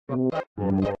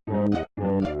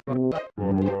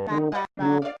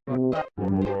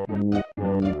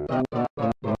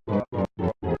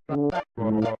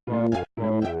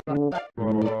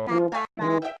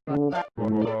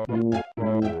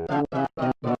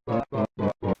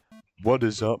What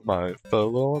is up, my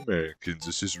fellow Americans?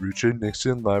 This is Richard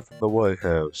Nixon live from the White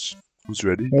House. Who's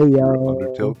ready Hey for yo,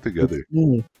 Undertale together? it's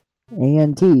me,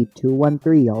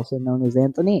 ANT213, also known as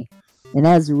Anthony. And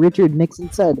as Richard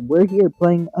Nixon said, we're here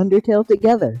playing Undertale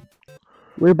together.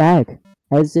 We're back.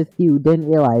 As if you didn't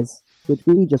realize, which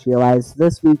we just realized,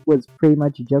 this week was pretty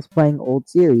much just playing old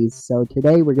series, so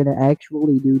today we're gonna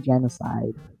actually do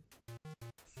genocide.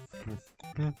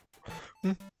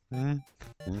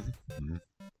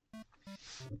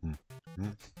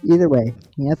 Either way,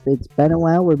 yep, it's been a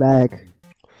while, we're back.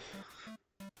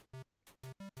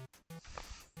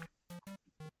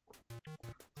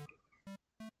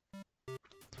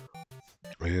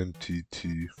 ANTT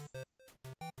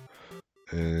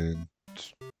and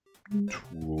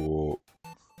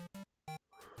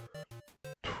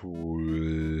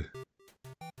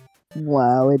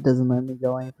Wow, it doesn't let me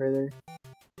go any further.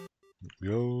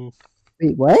 Yo.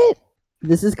 Wait, what?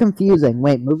 This is confusing.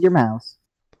 Wait, move your mouse.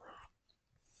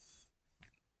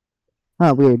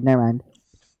 Oh, weird. Never mind.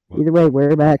 What? Either way,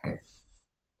 we're back.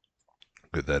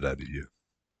 Get that out of you.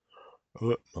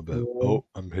 Oh, my bad. Oh,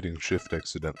 I'm hitting shift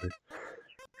accidentally.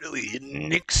 Really,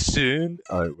 Nixon?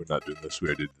 Alright, we're not doing this. We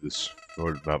already did this.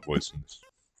 We're not voicing this.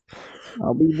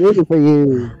 I'll be ready for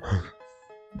you.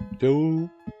 Yo,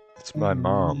 it's my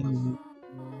mom.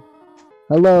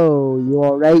 Hello, you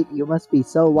alright? You must be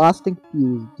so lost and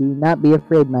confused. Do not be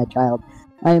afraid, my child.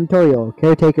 I am Toriel,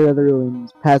 caretaker of the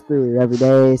ruins. Pass through here every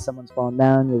day. Someone's fallen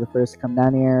down. You're the first to come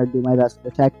down here. Do my best to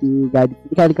protect you. Guide you through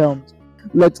the catacombs.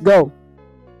 Let's go.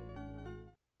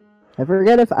 I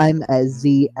forget if I'm as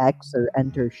ZX or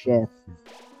enter shift.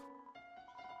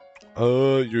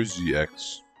 You're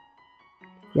ZX.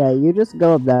 Yeah, you just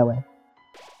go up that way.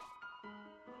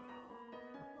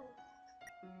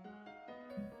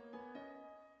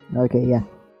 Okay, yeah.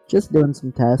 Just doing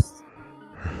some tests.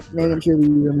 Making sure we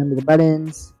remember the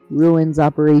buttons. Ruins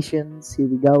operations. Here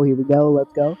we go,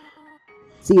 let's go.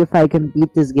 See if I can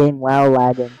beat this game while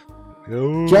lagging.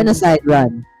 Yo. Genocide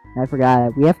run. I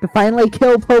forgot. We have to finally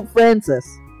kill Pope Francis.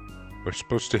 We're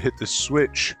supposed to hit the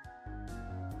switch.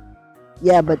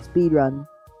 Yeah, but speedrun.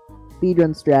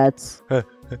 Speedrun strats.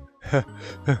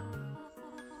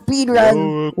 Speedrun!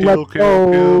 Oh, Let's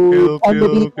go!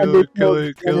 Kill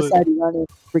it. Genocide running.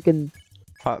 Freaking.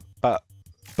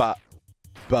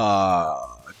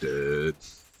 Dude.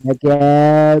 Heck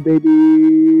yeah,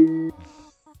 baby!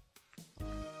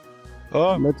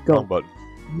 Oh, let's go. wrong button.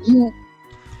 You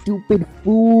stupid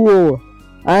fool!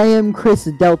 I am Chris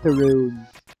Deltarune.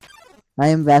 I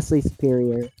am vastly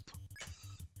superior.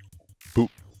 Boop.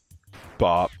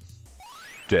 Bop.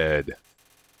 Dead.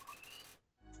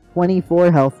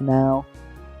 24 health now.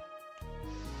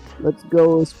 Let's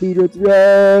go, speedrun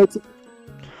strats!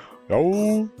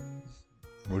 No!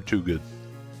 We're too good.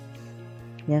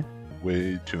 Yeah.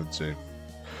 Way too insane.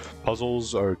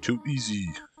 Puzzles are too easy.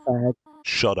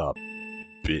 Shut up,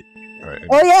 bit. Alright.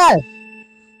 Oh yeah!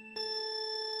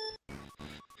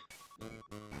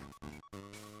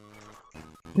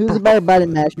 Who's a better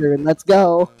button masher? Let's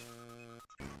go!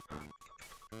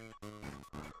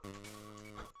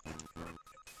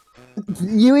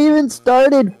 You even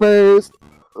started first!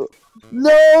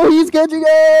 No, he's catching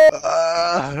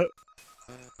up!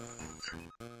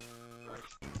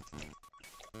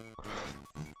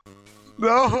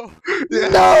 No!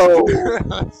 Yes.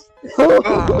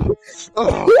 No!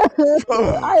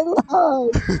 I Oh.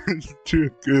 love! Too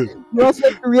good. You also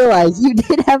have to realize, you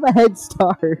did have a head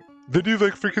start. Then you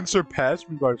like freaking surpassed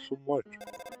me by so much.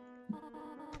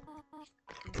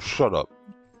 Shut up.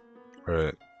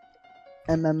 Alright.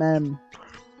 MMM.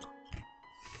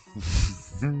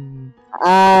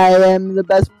 I am the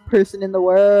best person in the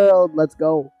world. Let's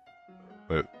go.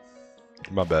 Wait.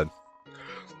 My bad.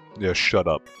 Yeah, shut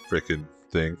up, freaking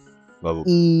thing. Level.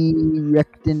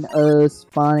 Erecting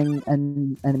spawning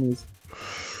enemies.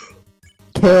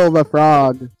 Kill the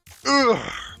frog.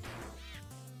 Ugh.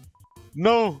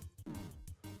 No!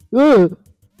 Ugh.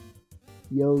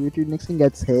 Yo, Richard Nixon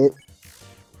gets hit.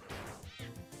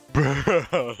 Bro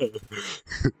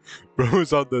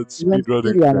is on that went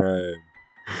speedrunning speedrunner. grind.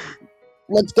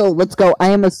 Let's go, let's go. I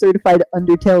am a certified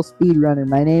Undertale speedrunner.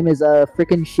 My name is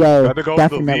frickin' Shay. Gotta go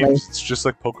in the leaves. It's just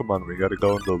like Pokemon. We gotta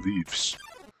go in the leaves.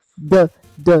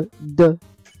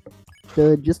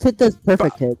 Just hit this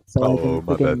perfect hit so I Oh, can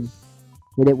my bad. freaking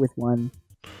hit it with one.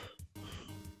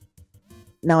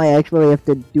 Now I actually have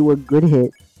to do a good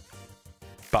hit.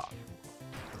 Bah.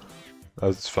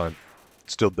 That's fine.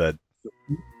 Still dead.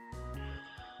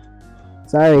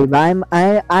 Sorry, but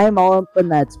I'm all up in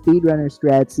that speedrunner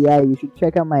strats. Yeah, you should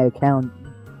check out my account.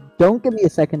 Don't give me a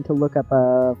second to look up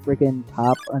freaking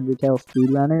top Undertale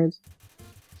speedrunners.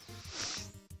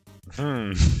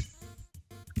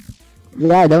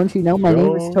 Yeah, don't you know my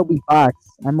name is Toby Fox?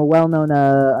 I'm a well-known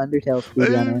Undertale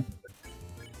speedrunner.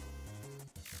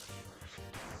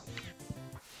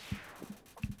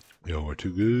 Yo, we're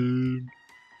too good.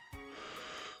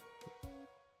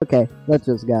 Okay, let's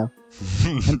just go.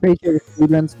 I'm pretty sure the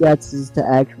speedrun strats is to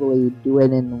actually do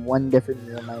it in one different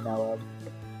room I know of.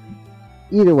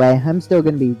 Either way, I'm still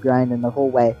gonna be grinding the whole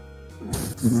way.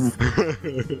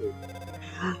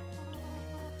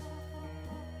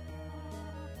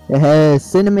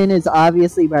 Cinnamon is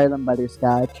obviously better than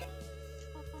butterscotch.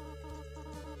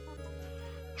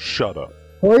 Shut up.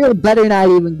 Oreo better not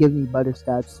even give me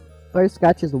butterscotch.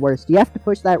 Butterscotch is the worst. You have to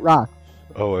push that rock.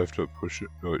 Oh, I have to push it.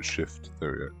 No, it's shift.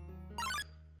 There we go.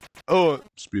 Oh,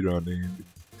 speedrunning.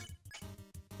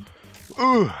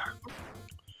 Ooh.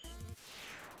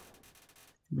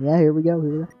 Yeah, here we go.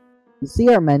 You see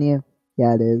our menu?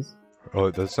 Yeah, it is.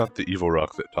 Oh, that's not the evil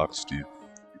rock that talks to you.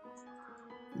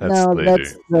 That's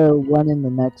the one in the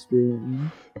next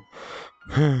room.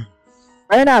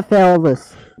 Why not fail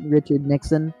this, Richard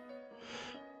Nixon?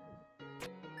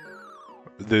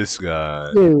 This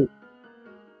guy. Dude.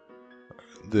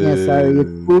 Yeah, sorry.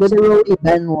 It's literally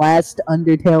been last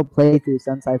Undertale playthrough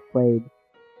since I've played.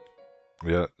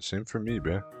 Yeah, same for me,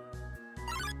 bruh.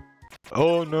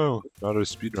 Oh no, not a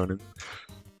speedrunning.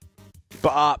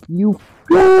 Bop! You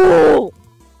fool!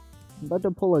 I'm about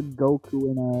to pull a Goku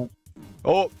in a...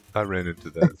 Oh, I ran into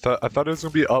that. I thought it was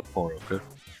gonna be up more, okay?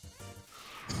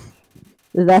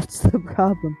 That's the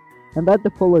problem. I'm about to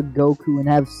pull a Goku and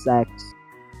have sex.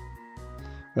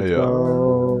 Let's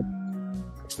go.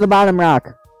 It's the bottom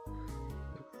rock.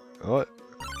 What?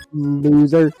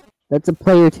 Loser. That's a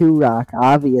player 2 rock,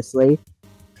 obviously.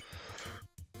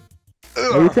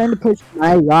 Ugh. Are you trying to push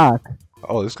my rock?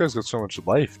 Oh, this guy's got so much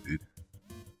life, dude.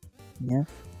 Yeah.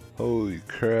 Holy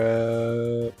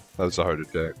crap. That was a heart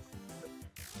attack.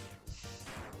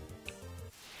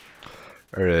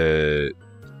 Alright.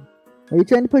 Are you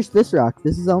trying to push this rock?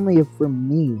 This is only from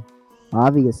me,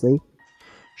 obviously.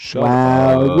 Shut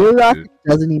up, your rock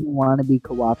doesn't even want to be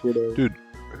cooperative. Dude.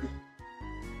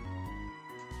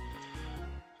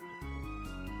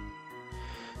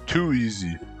 Too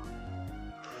easy.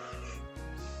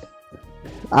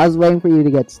 I was waiting for you to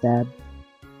get stabbed.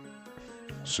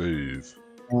 Save.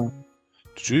 Yeah.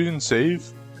 Did you even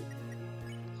save?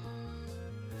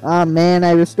 Oh man,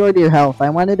 I restored your health. I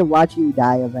wanted to watch you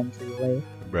die eventually.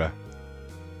 Bruh.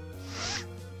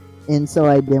 And so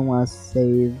I didn't want to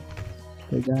save.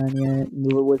 Click on yet.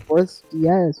 Move it with force?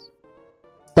 Yes.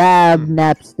 Stab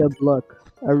Napstub Look.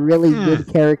 A really good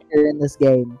character in this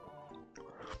game.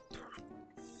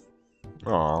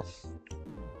 Aw.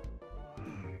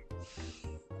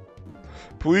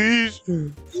 Please?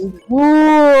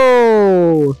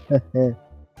 Whoa!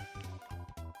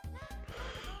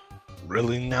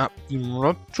 Really not even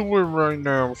up to it right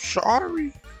now.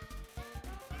 Sorry.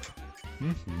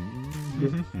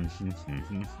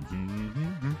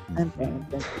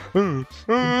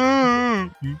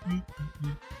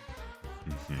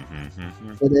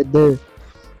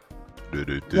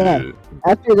 Yeah,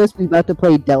 after this we about to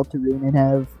play Deltarune and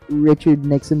have Richard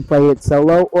Nixon play it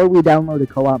solo, or we download a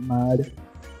co-op mod.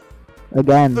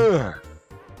 Again.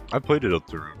 I played it up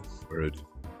the room already.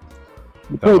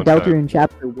 You played Deltarune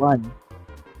Chapter 1.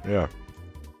 Yeah.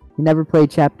 You never played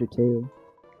Chapter 2.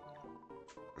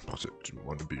 I didn't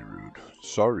want to be rude.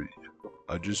 Sorry.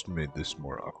 I just made this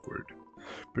more awkward.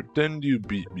 Pretend you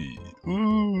beat me.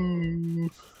 Ooh.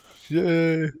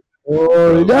 Yay.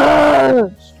 Oh,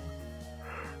 no!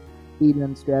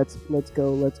 Speedrun strats. Let's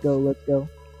go, let's go, let's go.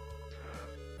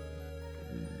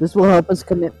 This will help us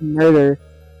commit murder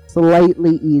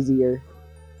slightly easier.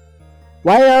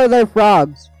 Why are there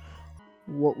frogs?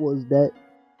 What was that?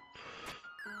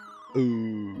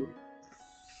 Ooh.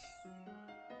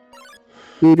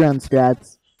 Speedrun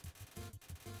strats.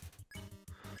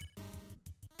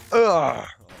 Ugh.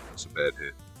 That's a bad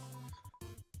hit.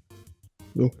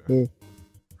 Okay.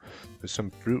 There's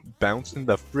some fruit bouncing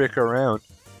the frick around.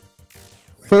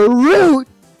 Fruit!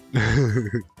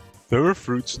 There were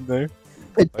fruits in there.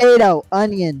 Potato,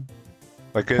 onion,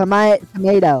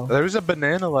 tomato. There was a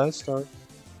banana last time.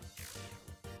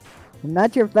 I'm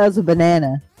not sure if that was a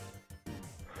banana.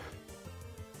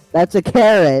 That's a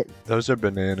carrot. Those are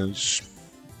bananas.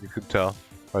 You could tell.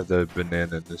 Are the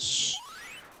bananas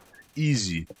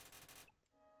easy?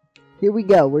 Here we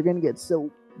go. We're gonna get so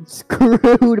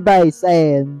screwed by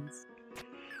Saiyans.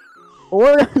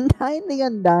 Or Undying the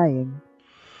Undying.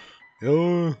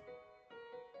 Yo.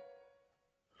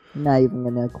 I'm not even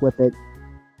gonna equip it.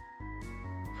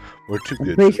 We're too I'm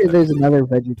good. pretty for sure that. there's another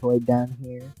Vegetoid down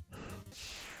here.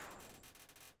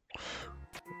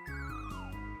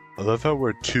 I love how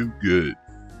we're too good.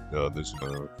 No, there's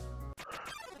no.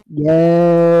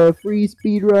 Yeah, free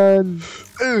speedrun.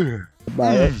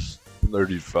 Buy it.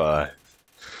 35.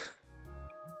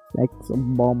 Like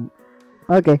some bomb.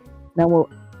 Okay, now we'll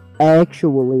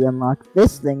actually unlock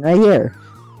this thing right here,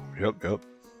 Yep.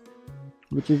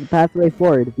 which is the pathway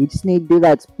forward. We just need to do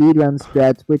that speedrun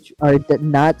strats, which are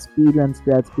not speedrun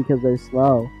strats because they're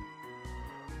slow.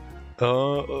 I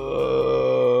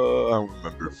don't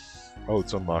remember. Oh,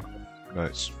 it's unlocked.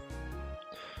 Nice.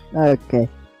 Okay,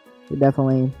 we're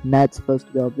definitely not supposed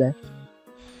to go up there.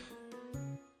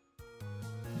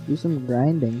 Do some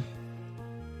grinding.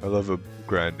 I love a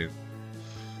grinding.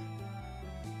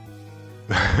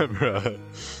 Bruh.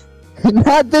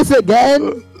 Not this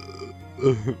again!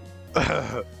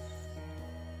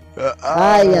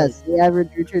 Yes, the average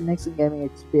Richard Nixon gaming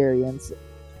experience.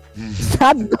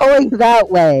 Stop going that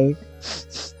way!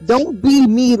 Don't be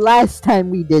me last time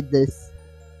we did this.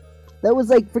 That was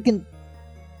like freaking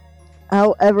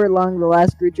however long the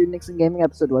last Richard Nixon gaming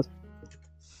episode was.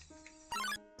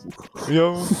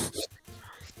 Yo,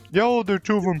 there are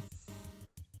two of them.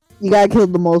 You gotta kill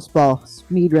the most ball.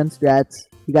 Speedrun strats.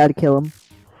 You gotta kill him.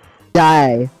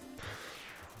 Die.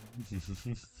 I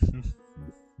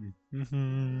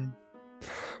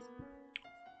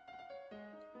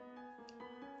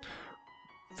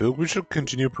feel like we should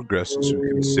continue progressing so we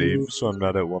can save, so I'm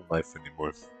not at 1 life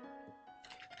anymore.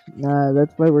 Nah,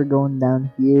 that's why we're going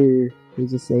down here.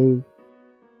 There's a save.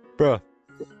 Bruh.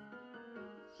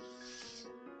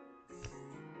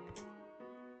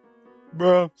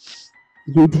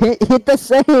 You didn't hit the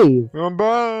save!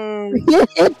 Bruh. You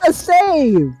hit the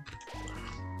save!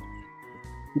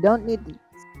 You don't need to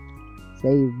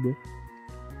save.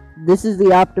 This is the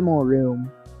optimal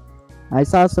room. I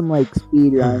saw some like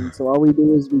speed runs, so all we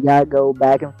do is we gotta go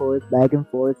back and forth,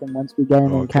 and once we get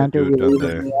an encounter, we leave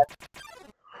it in the end.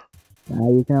 Nah,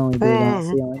 you can only do it on the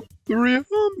ceiling. 3 of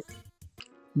them?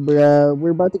 Bruh,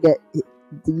 we're about to get...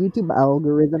 The YouTube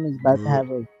algorithm is about to have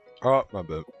a... Oh, my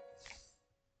bad.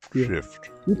 Yeah. Shift.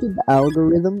 YouTube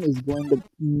algorithm is going to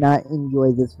not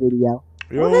enjoy this video.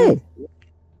 Yo. Okay.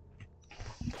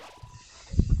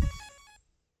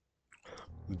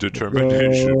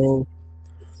 Determination. Yo.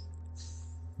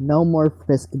 No more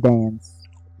Fisk dance.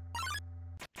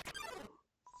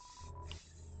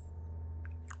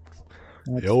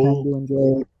 It's Yo. time to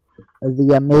enjoy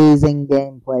the amazing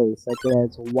gameplay, such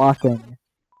as walking.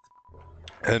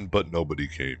 But nobody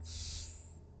came.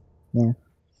 Yeah.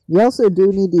 You also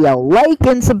do need to like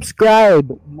and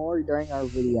subscribe more during our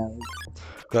videos.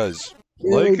 Guys,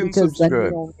 Purely like and because then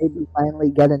subscribe. we'll maybe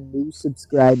finally get a new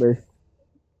subscriber.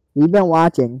 We've been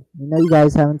watching. We know you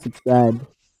guys haven't subscribed.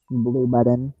 Blue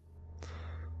button.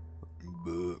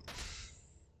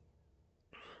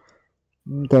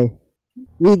 Okay.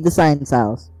 Read the sign,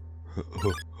 Silas.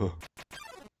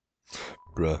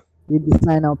 Bruh. Read the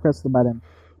sign, I'll press the button.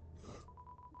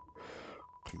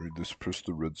 Can read this, press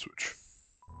the red switch.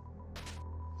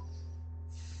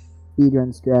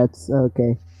 Speedrun strats,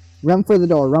 okay. Run for the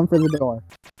door, run for the door.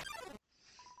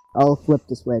 I'll flip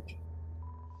the switch.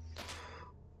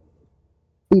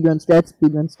 Speedrun strats,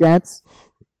 speedrun strats.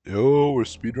 Yo, we're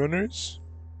speedrunners?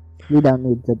 We don't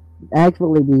need to.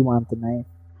 Actually, we want the knife.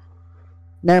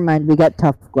 Never mind, we got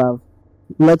Tough Glove.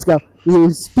 Let's go.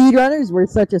 Speedrunners? We're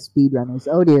such a speedrunners.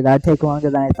 Oh dear, that'd take longer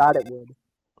than I thought it would.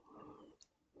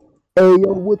 Hey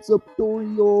yo, what's up,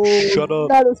 Dorio? Shut up.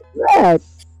 Not a scratch!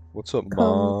 What's up,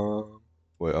 Mom?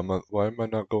 Wait, why am I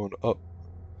not going up?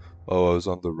 Oh, I was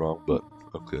on the wrong button.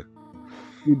 Okay.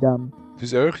 You dumb.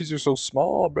 These arrow keys are so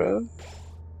small, bruh.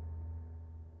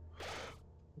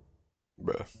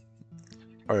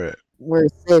 Alright. We're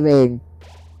saving.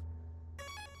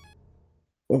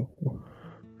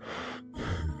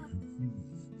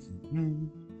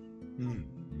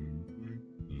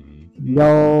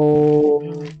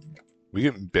 Yo. We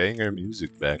can bang our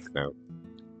music back now.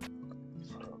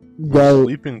 Yo.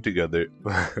 Sleeping together.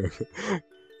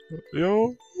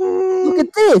 Yo. Look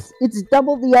at this! It's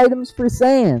double the items for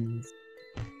Sans.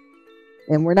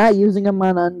 And we're not using them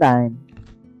on Undyne.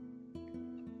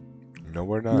 No,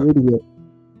 we're You not. idiot.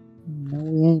 No,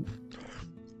 we ain't.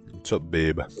 What's up,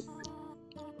 babe?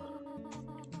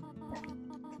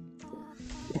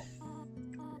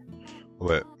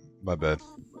 Wait, my bad.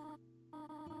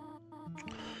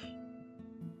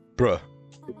 Bruh.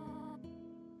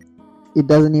 It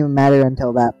doesn't even matter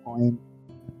until that point.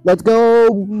 Let's go!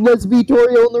 Let's beat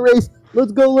Torio in the race!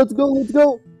 Let's go, let's go, let's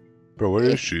go! Bro, where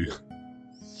is she?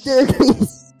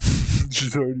 Staircase!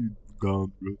 She's already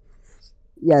gone,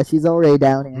 Yeah, she's already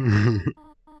down here. bro.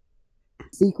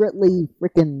 Secretly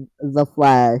freaking the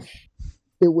Flash.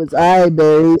 It was I,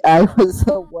 Barry. I was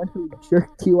the one who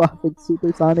jerked you off at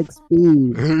supersonic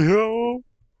speed. Yo!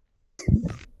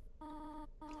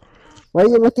 Why are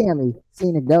you looking at me?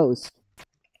 Seeing a ghost.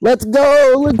 Let's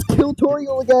go! Let's kill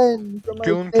Toriel again! From my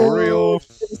Killing failed Toriel.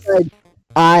 suicide.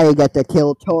 I get to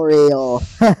kill Toriel.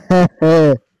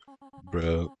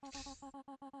 Bro.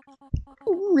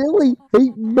 You really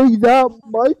hate me that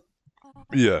much?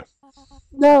 Yeah.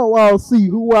 Now I'll see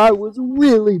who I was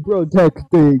really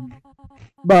protecting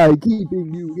by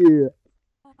keeping you here.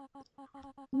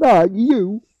 Not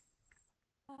you,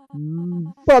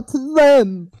 but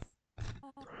them.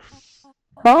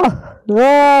 Ah,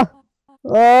 ah,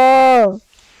 ah.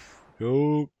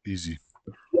 Yo, easy.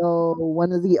 Yo,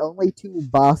 one of the only two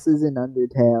bosses in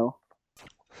Undertale.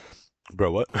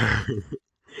 Bro, what?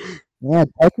 Yeah,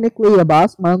 technically a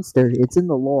boss monster. It's in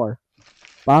the lore.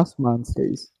 Boss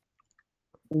monsters.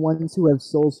 Ones who have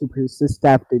souls who persist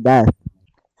after death.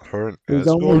 Her and There's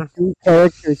only Asgore? 2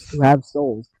 characters who have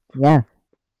souls. Yeah.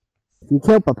 If you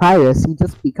kill Papyrus, he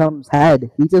just becomes head.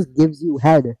 He just gives you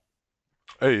head.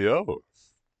 Hey, yo.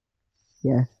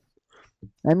 Yeah.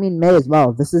 I mean, may as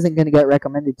well. This isn't gonna get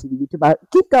recommended to the YouTube.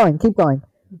 Keep going, keep going.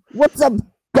 What's up,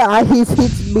 guys?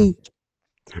 It's me.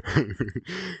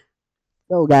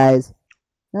 So, guys,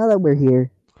 now that we're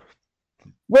here,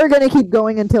 we're gonna keep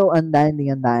going until Undying the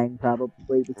Undying,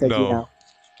 probably, because, No. you know,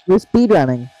 we're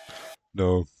speedrunning.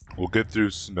 No, we'll get through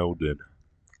Snowden.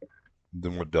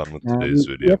 Then we're done with Now, today's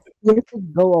you video. have to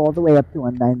go all the way up to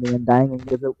Undying the Undying and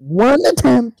give it one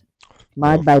attempt.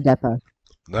 Mod No. by Depa.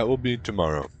 That will be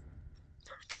tomorrow.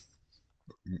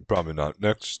 Probably not.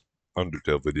 Next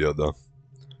Undertale video, though.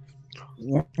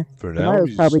 Yeah. For now,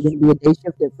 Tomorrow's probably gonna be a day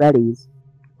shift at Freddy's.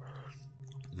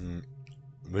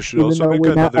 we should Even also though make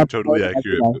we're not another totally uploading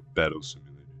every accurate battle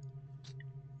simulator.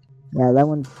 Yeah, that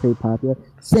one's pretty popular.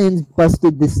 Sans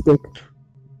busted the stick.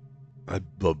 I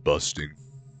love busting.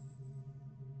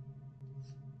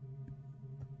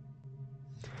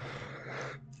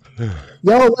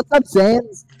 Yo, what's up,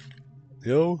 Sans?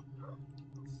 Yo.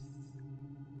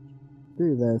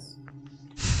 Through this.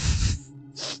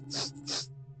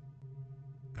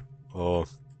 Oh,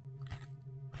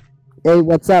 Hey,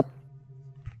 what's up?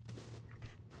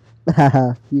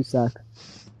 Haha, you suck.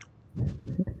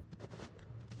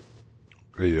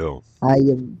 hey, yo. I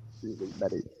am really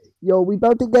better. Yo, we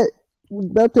about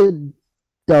to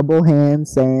double hand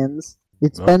Sans.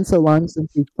 It's Huh? been so long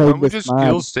since we Why played don't we this just mod.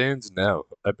 kill stands now?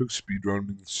 Epic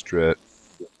speedrunning strat.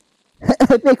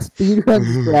 Epic speedrun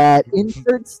strat.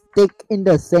 Insert stick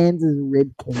into Sans'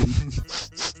 rib cage.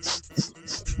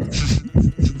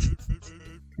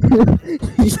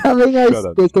 Shoving our Shut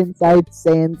up. stick inside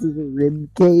Sans' rib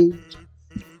cage.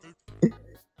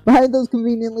 Behind those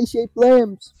conveniently shaped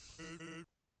lamps.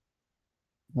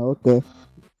 Okay.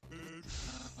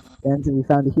 Sans, have we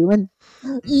found a human?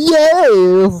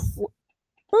 Yes!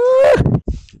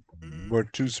 We're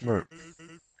too smart.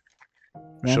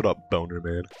 Yeah. Shut up, boner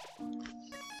man.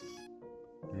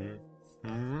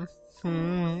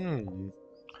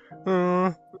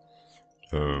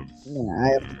 Yeah, I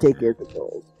have to take care of the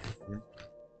goals.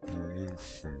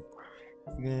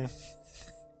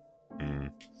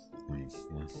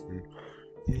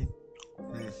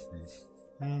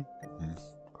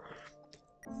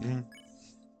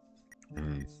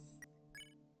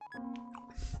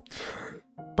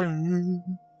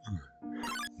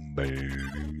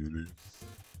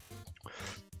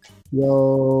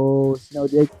 Yo, Snow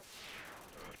Jake.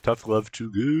 Tough love too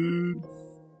good.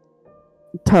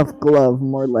 Tough glove,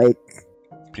 more like.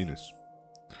 Penis.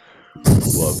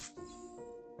 Love.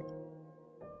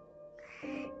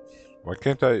 Why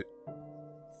can't I?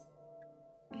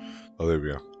 Oh, there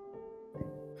we go.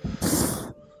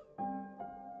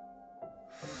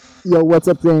 Yo, what's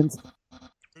up, Sans?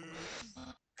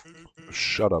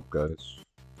 Shut up, guys.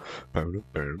 Audio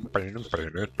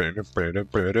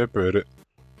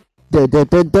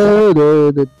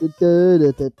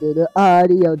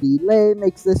delay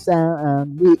makes the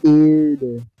sound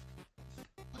weird.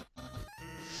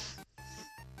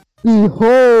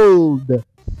 Behold,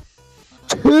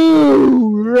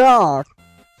 2 rocks.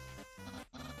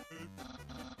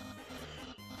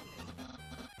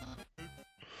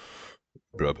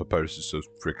 Bro, Papyrus is so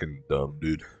freaking dumb,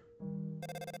 dude.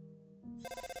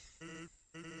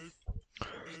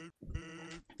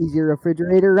 Is your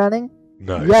refrigerator running?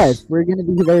 Nice. Yes, we're gonna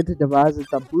be there to deposit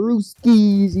the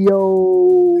brewskis,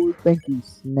 yo. Thank you,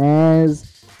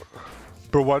 Snaz.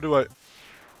 Bro, why do I?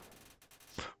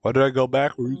 Why did I go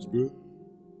backwards, bro?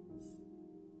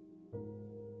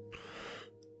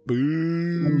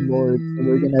 I'm bored, so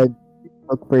we're Boo. gonna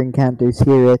look for encounters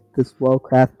here at this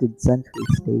well-crafted sentry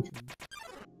station.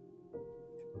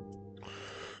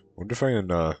 Wonder if I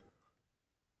can,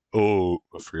 oh,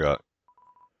 I forgot.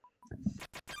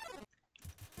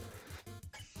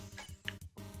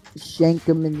 Shank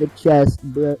him in the chest,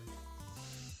 bro.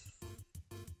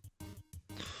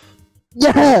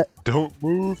 Yeah! Don't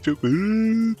move too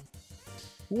bad.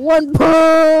 1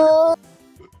 point!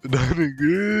 Not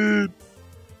again.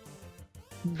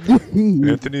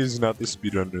 Anthony is not the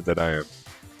speedrunner that I am.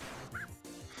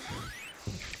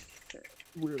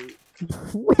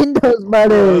 Windows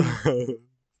button!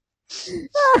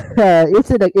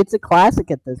 It's a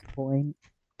classic at this point.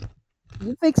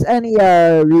 You fix any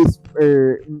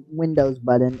Windows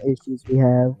button issues we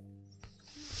have.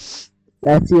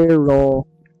 That's your role.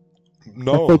 To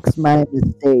No. fix my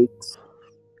mistakes.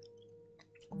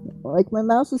 Like my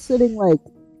mouse is sitting like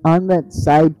on that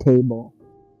side table.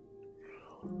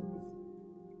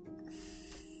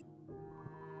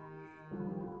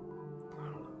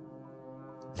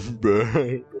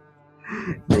 Bruh.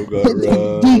 Bro got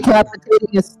robbed.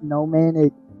 Decapitating a snowman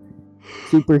at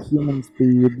superhuman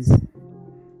speeds.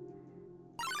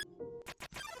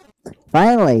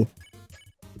 Finally!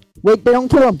 Wait, they don't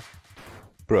kill him!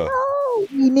 Bruh. No!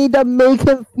 We need to make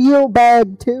him feel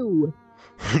bad too!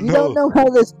 You No. don't know how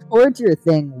this torture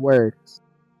thing works.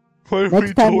 Why are we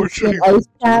Next time you see an torturing ice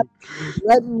cap,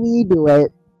 let me do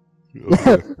it.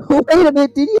 Okay. Wait a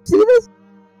minute, did you see this?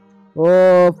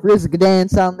 Oh, frisk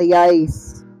dance on the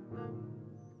ice.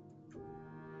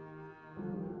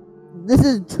 This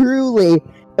is truly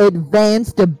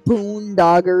advanced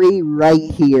boondoggery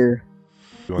right here.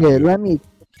 Here, let me...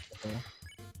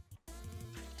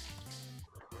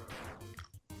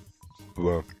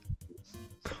 Hello.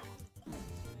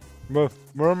 Where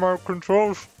are my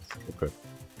controls? Okay.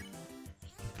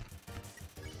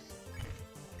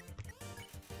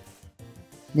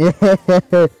 Yeah.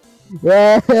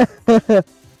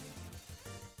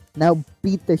 Now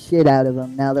beat the shit out of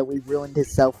him now that we've ruined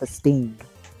his self-esteem.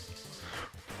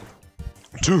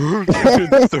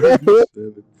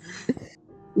 237.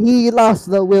 He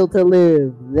lost the will to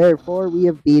live, therefore we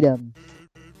have beat him.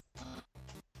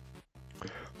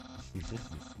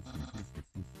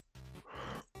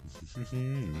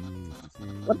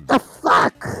 What the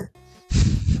fuck?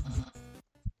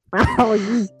 Wow,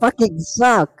 you fucking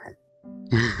suck.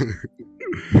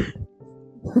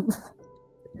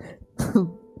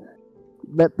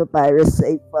 Let Papyrus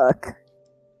say fuck.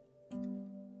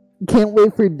 Can't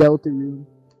wait for Deltarune.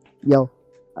 Yo,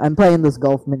 I'm playing this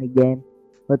golf mini game.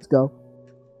 Let's go.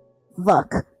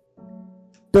 Fuck.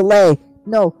 Delay.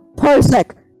 No.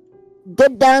 Parsec.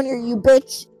 Get down here, you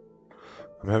bitch.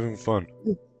 I'm having fun.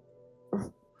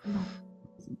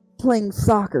 Playing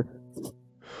soccer.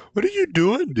 What are you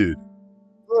doing, dude?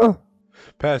 Ugh.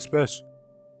 Pass.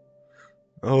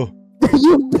 Oh.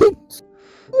 You bitch.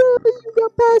 You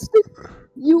got past it.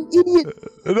 You idiot.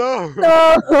 No.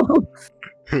 No.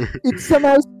 It's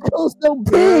somehow still so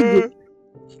big.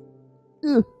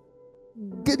 Ugh.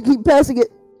 Gotta keep passing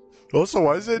it. Also,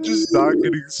 why is that just not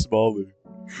getting smaller?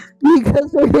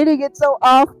 Because we're hitting it so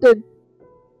often.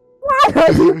 Why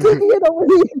are you kicking it over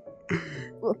here?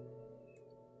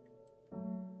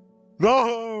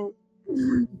 No.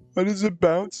 Why does it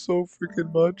bounce so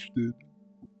freaking much, dude?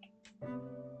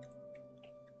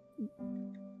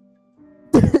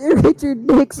 Richard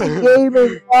Nixon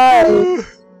Gaming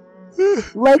Live.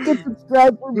 Like and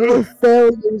subscribe for more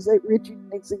failures at Richard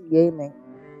Nixon Gaming.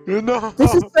 No.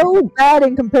 This is so bad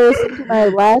in comparison to my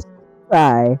last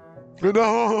try.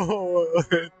 No,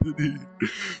 Anthony.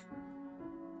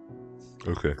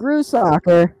 Okay. Screw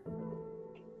soccer.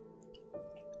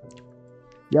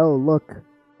 Yo, look.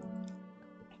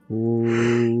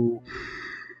 Ooh.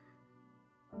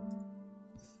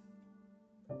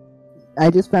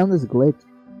 I just found this glitch.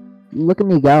 Look at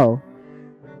me go.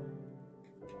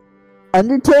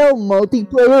 Undertale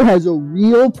multiplayer has a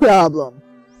real problem.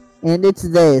 And it's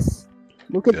this.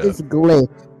 Look at this glitch.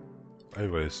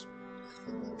 Anyways.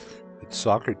 It's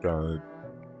soccer time.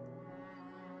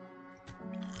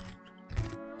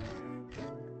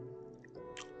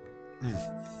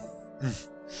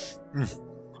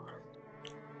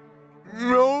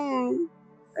 No.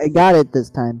 I got it this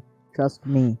time. Trust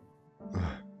me.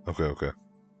 Okay.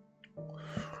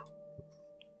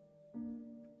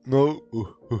 No.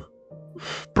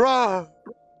 Bruh!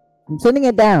 I'm sending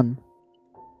it down.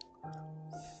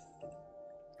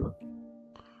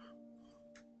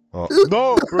 Oh,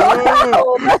 no, bro!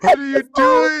 What are you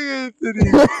doing,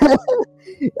 Anthony?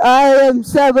 I am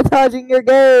sabotaging your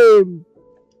game!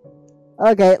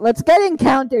 Okay, let's get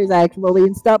encounters actually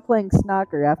and stop playing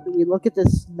Snocker after we look at the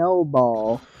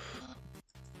snowball.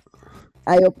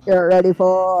 I hope you're ready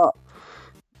for...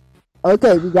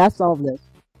 Okay, we gotta solve this.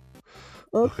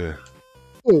 Okay.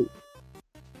 Okay.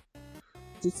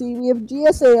 So see, we have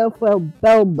GSA for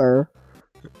Belber.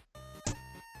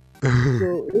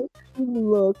 So if you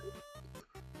look...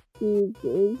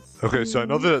 Okay, so I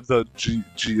know that the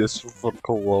GS for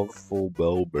Colorful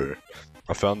Belber.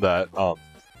 I found that.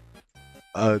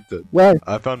 Where?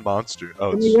 I found Monster.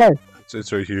 Oh, Where?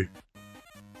 it's right here.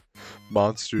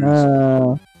 Monsters.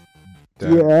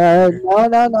 Yeah,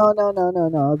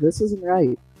 no. This isn't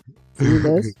right. See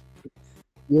this?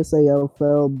 GSAO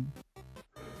Fub.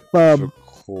 Clef.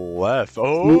 Yeah,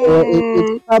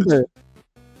 Oh! it's Fubber.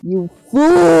 You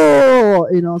fool!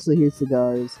 And also here's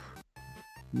cigars.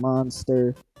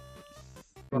 Monster.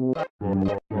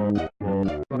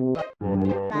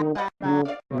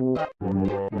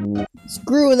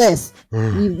 Screw this!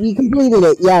 We completed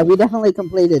it. Yeah, we definitely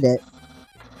completed it.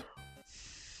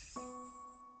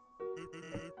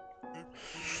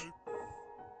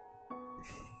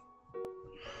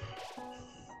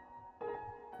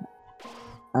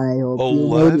 I hope you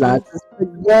made lots of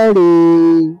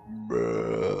spaghetti.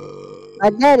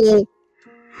 Spaghetti.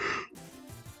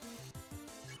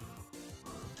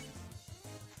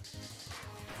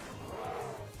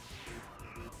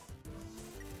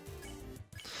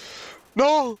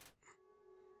 No!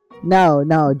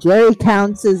 No. Jerry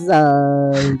counts as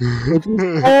if you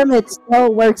kill him, it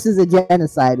still works as a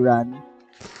genocide run.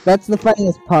 That's the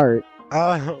funniest part.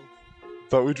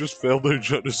 Thought we just failed our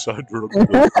genocide run.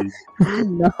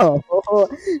 No.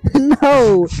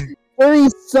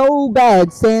 Jerry's so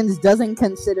bad, Sans doesn't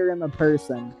consider him a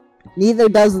person. Neither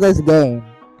does this game.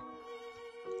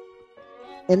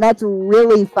 And that's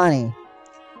really funny.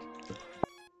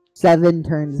 7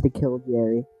 turns to kill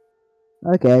Jerry.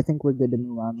 Okay, I think we're good to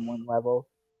move on one level.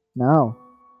 No.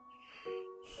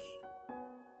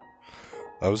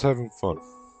 I was having fun.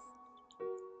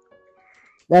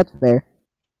 That's fair.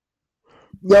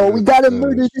 Yo, we gotta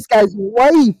murder this guy's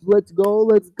wife! Let's go!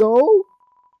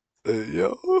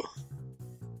 Yo.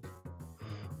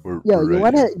 Yo, you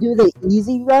wanna do the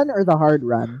easy run or the hard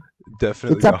run?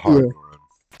 Definitely it's up a hard to you. run.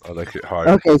 I like it hard.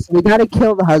 Okay, so we gotta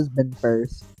kill the husband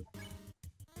first.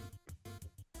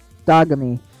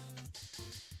 Dogamy.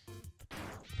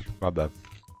 My bad.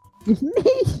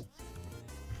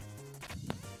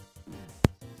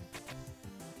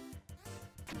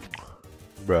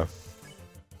 Bruh.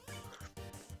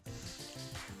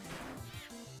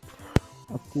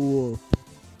 A fool.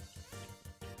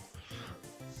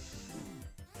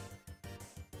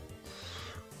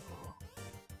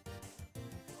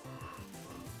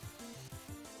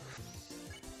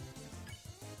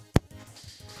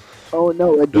 Oh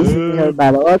no, a decently hard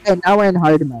battle. Okay, now we're in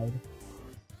hard mode.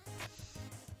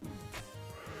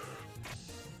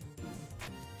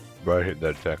 Bro, I hate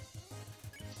that attack.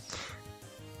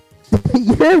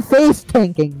 You're face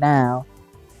tanking now.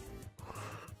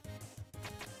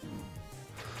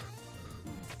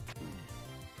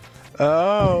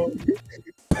 Oh.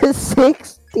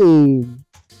 16.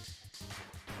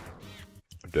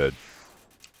 I'm dead.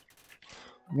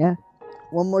 Yeah.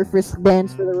 One more frisk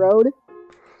dance for the road.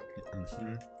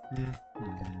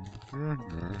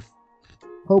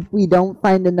 Hope we don't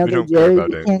find another Jerry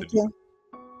we can't kill.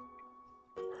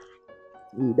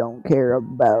 We don't care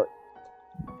about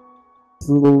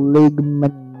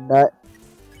Sligmanut.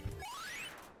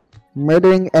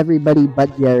 Murdering everybody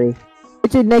but Jerry.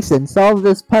 Richard Nixon, solve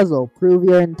this puzzle. Prove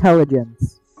your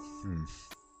intelligence.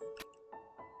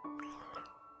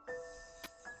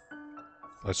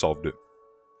 I solved it.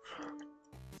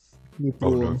 You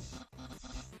fool. Oh, no.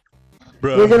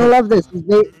 Bruh. You're gonna love this.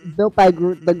 It's built by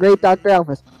the great Dr.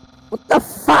 Alphys. What the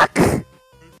fuck?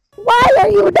 Why are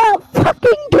you not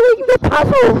fucking doing the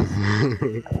puzzles?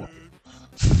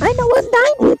 I know a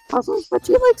 9 with puzzles, but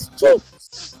she likes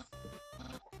chicks.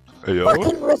 Hey, yo.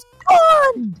 Fucking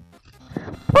respond!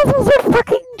 Puzzles are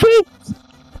fucking cheats!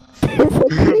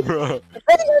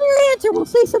 Depending on your answer, we'll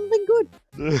say something good.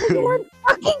 You aren't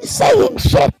fucking saying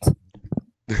shit!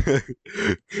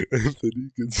 Anthony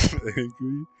gets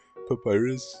angry.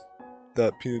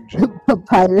 Papyrus.png.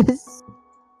 Papyrus?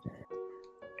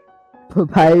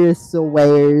 Papyrus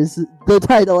swears. The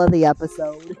title of the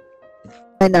episode.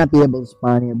 Might not be able to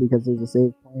spawn here because there's a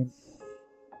save point.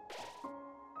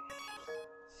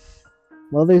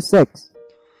 Well, there's 6.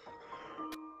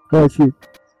 Oh shoot.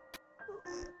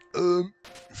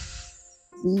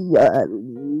 See ya,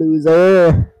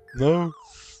 loser. No.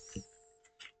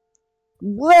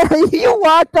 What? You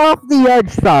walked off the edge,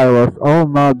 Silas. Oh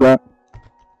my god.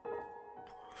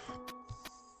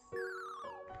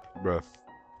 Bruh.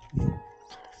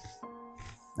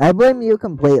 I blame you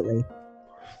completely.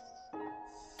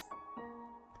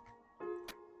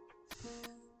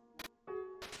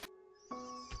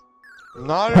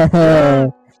 Not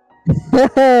again!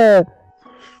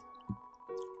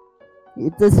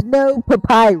 It's a snow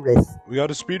papyrus. We got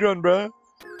a speedrun, bruh.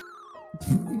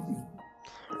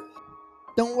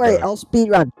 Don't worry, Okay. I'll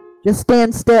speedrun. Just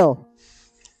stand still.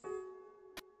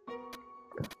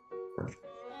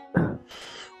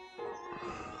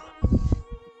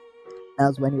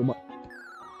 Now's when you want.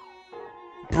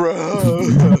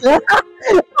 Bruh.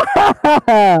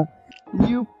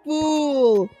 You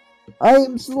fool! I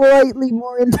am slightly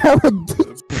more intelligent.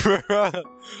 Bruh.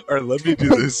 Alright, let me do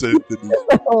this, Anthony.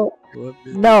 No. Let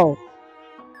me. No.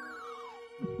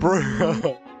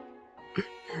 Bruh.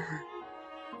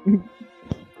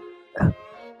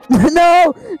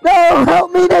 No! No!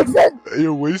 Help me, Nixon!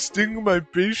 You're wasting my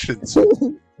patience.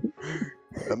 I'm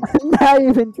not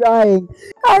even trying.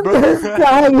 I'm Bro. just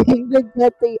trying to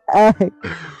get the egg.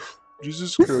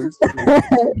 Jesus Christ.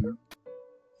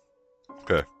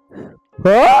 Okay.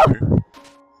 Huh?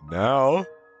 Now,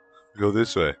 go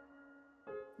this way.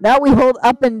 Now we hold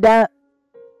up and down.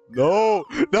 No!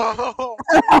 No!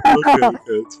 Okay,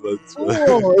 it's fine, it's fine.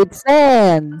 Oh, it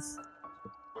sands.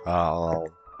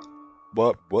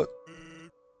 What? What?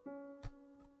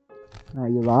 Are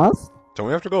you lost? Don't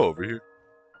we have to go over here?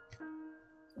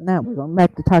 No, we're going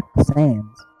back to talk to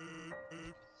Sands.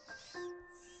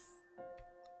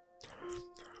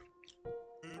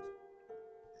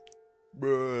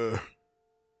 Bruh.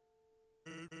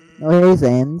 Oh, hey,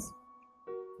 Sands.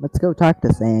 Let's go talk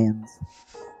to Sands.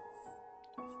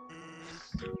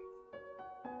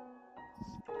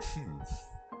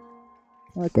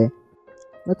 Okay.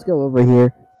 Let's go over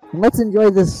here. And let's enjoy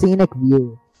this scenic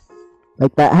view.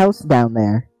 Like that house down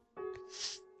there.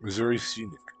 It's very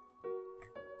scenic.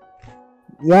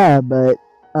 Yeah, but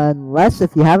unless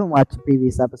if you haven't watched the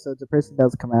previous episodes, a person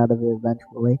does come out of it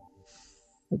eventually.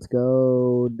 Let's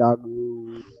go, dog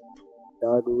room.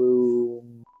 Dog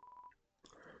room.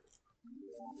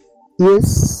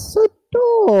 Yes, a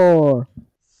door.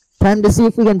 Time to see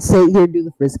if we can sit here, do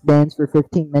the frisk dance for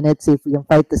 15 minutes, see if we can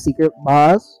fight the secret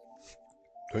boss.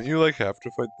 Don't you like have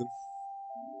to fight them?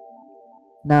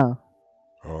 No.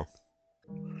 Oh.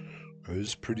 It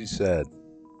was pretty sad.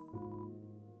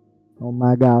 Oh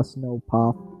my god, snow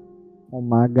puff. Oh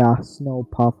my god, snow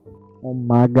puff. Oh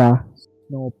my god,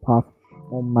 snow puff.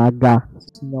 Oh my god,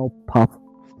 snow puff.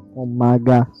 Oh my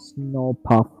god, snow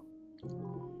puff.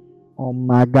 Oh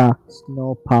my god,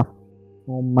 snow puff.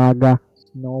 Oh my god,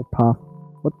 snow puff.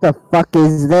 What the fuck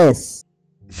is this?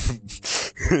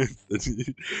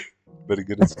 Better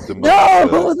get us the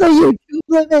No! The YouTube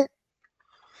limit!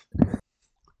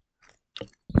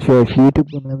 Sure,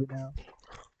 YouTube limit now.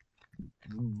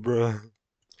 Bruh.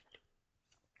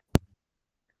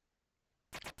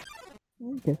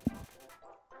 Okay.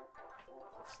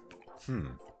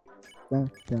 No.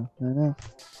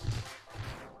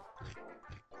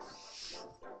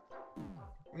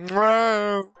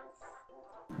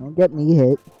 Don't get me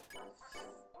hit.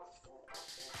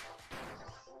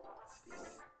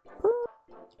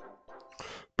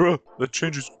 Bro, that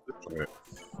changes. Alright.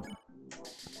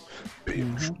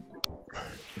 Binge.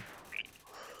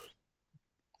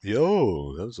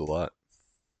 Yo, that was a lot.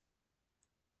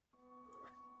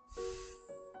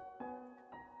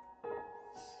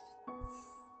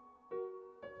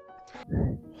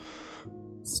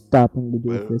 Stopping to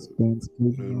do a frisk dance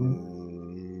occasionally.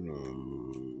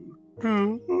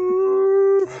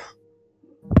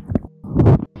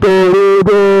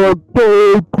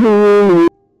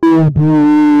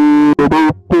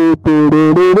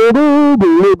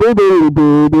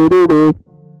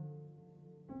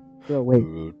 Oh wait.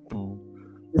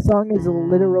 The song is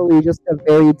literally just a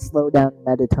varied slowdown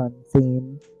Mettaton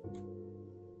theme.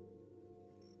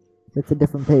 It's a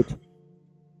different page.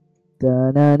 It's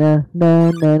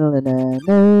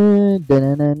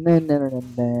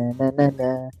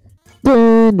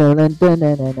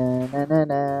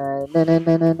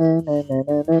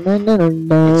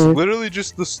literally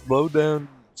just the slow down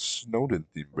Snowden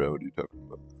theme, bro. What are you talking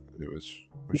about? Anyways,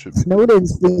 we should be.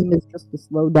 Snowden's theme is just a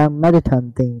slow down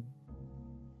Mettaton theme.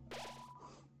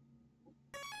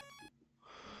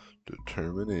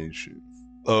 Determination.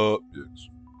 Yes.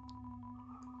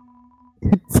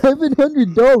 It's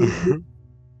 $700.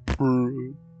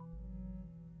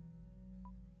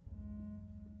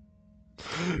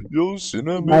 Yo,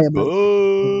 cinnamon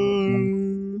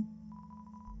bun.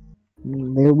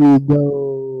 There we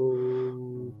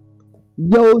go.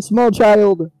 Yo, small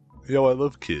child. Yo, I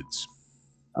love kids.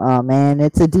 Oh man,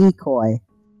 it's a decoy.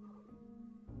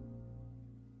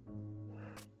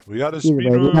 We got a Either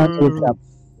way, we don't need to speedrun. jump.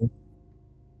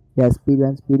 Yeah,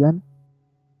 speedrun.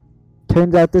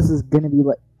 Turns out this is gonna be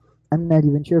like, I'm not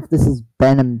even sure if this has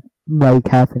been like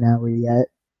half an hour yet.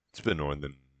 It's been more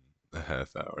than a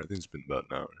half hour. I think it's been about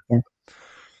an hour. Yeah.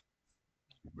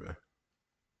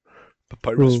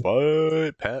 Papyrus Cool.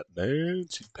 fight, Pat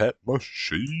Nancy, Pat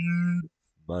Machine,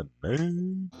 my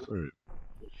man. Alright.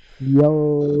 Yo,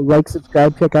 like,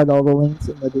 subscribe, check out all the links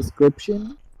in the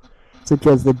description, such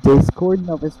as the Discord,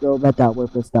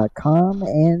 novusrobot.wordpress.com,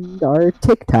 and our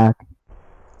TikTok.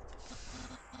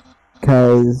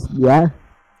 Cause, yeah,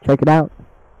 check it out.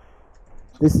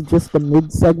 This is just the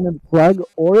mid-segment plug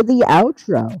or the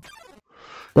outro,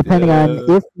 depending on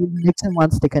if Nixon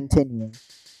wants to continue.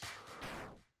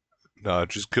 Nah,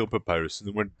 just kill Papyrus and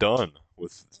then we're done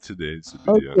with today's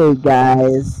video. Okay,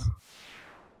 guys.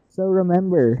 So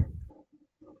remember,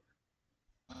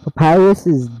 Papyrus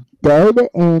is dead,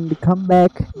 and come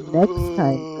back next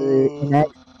time for an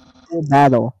actual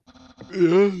battle.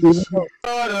 Yes.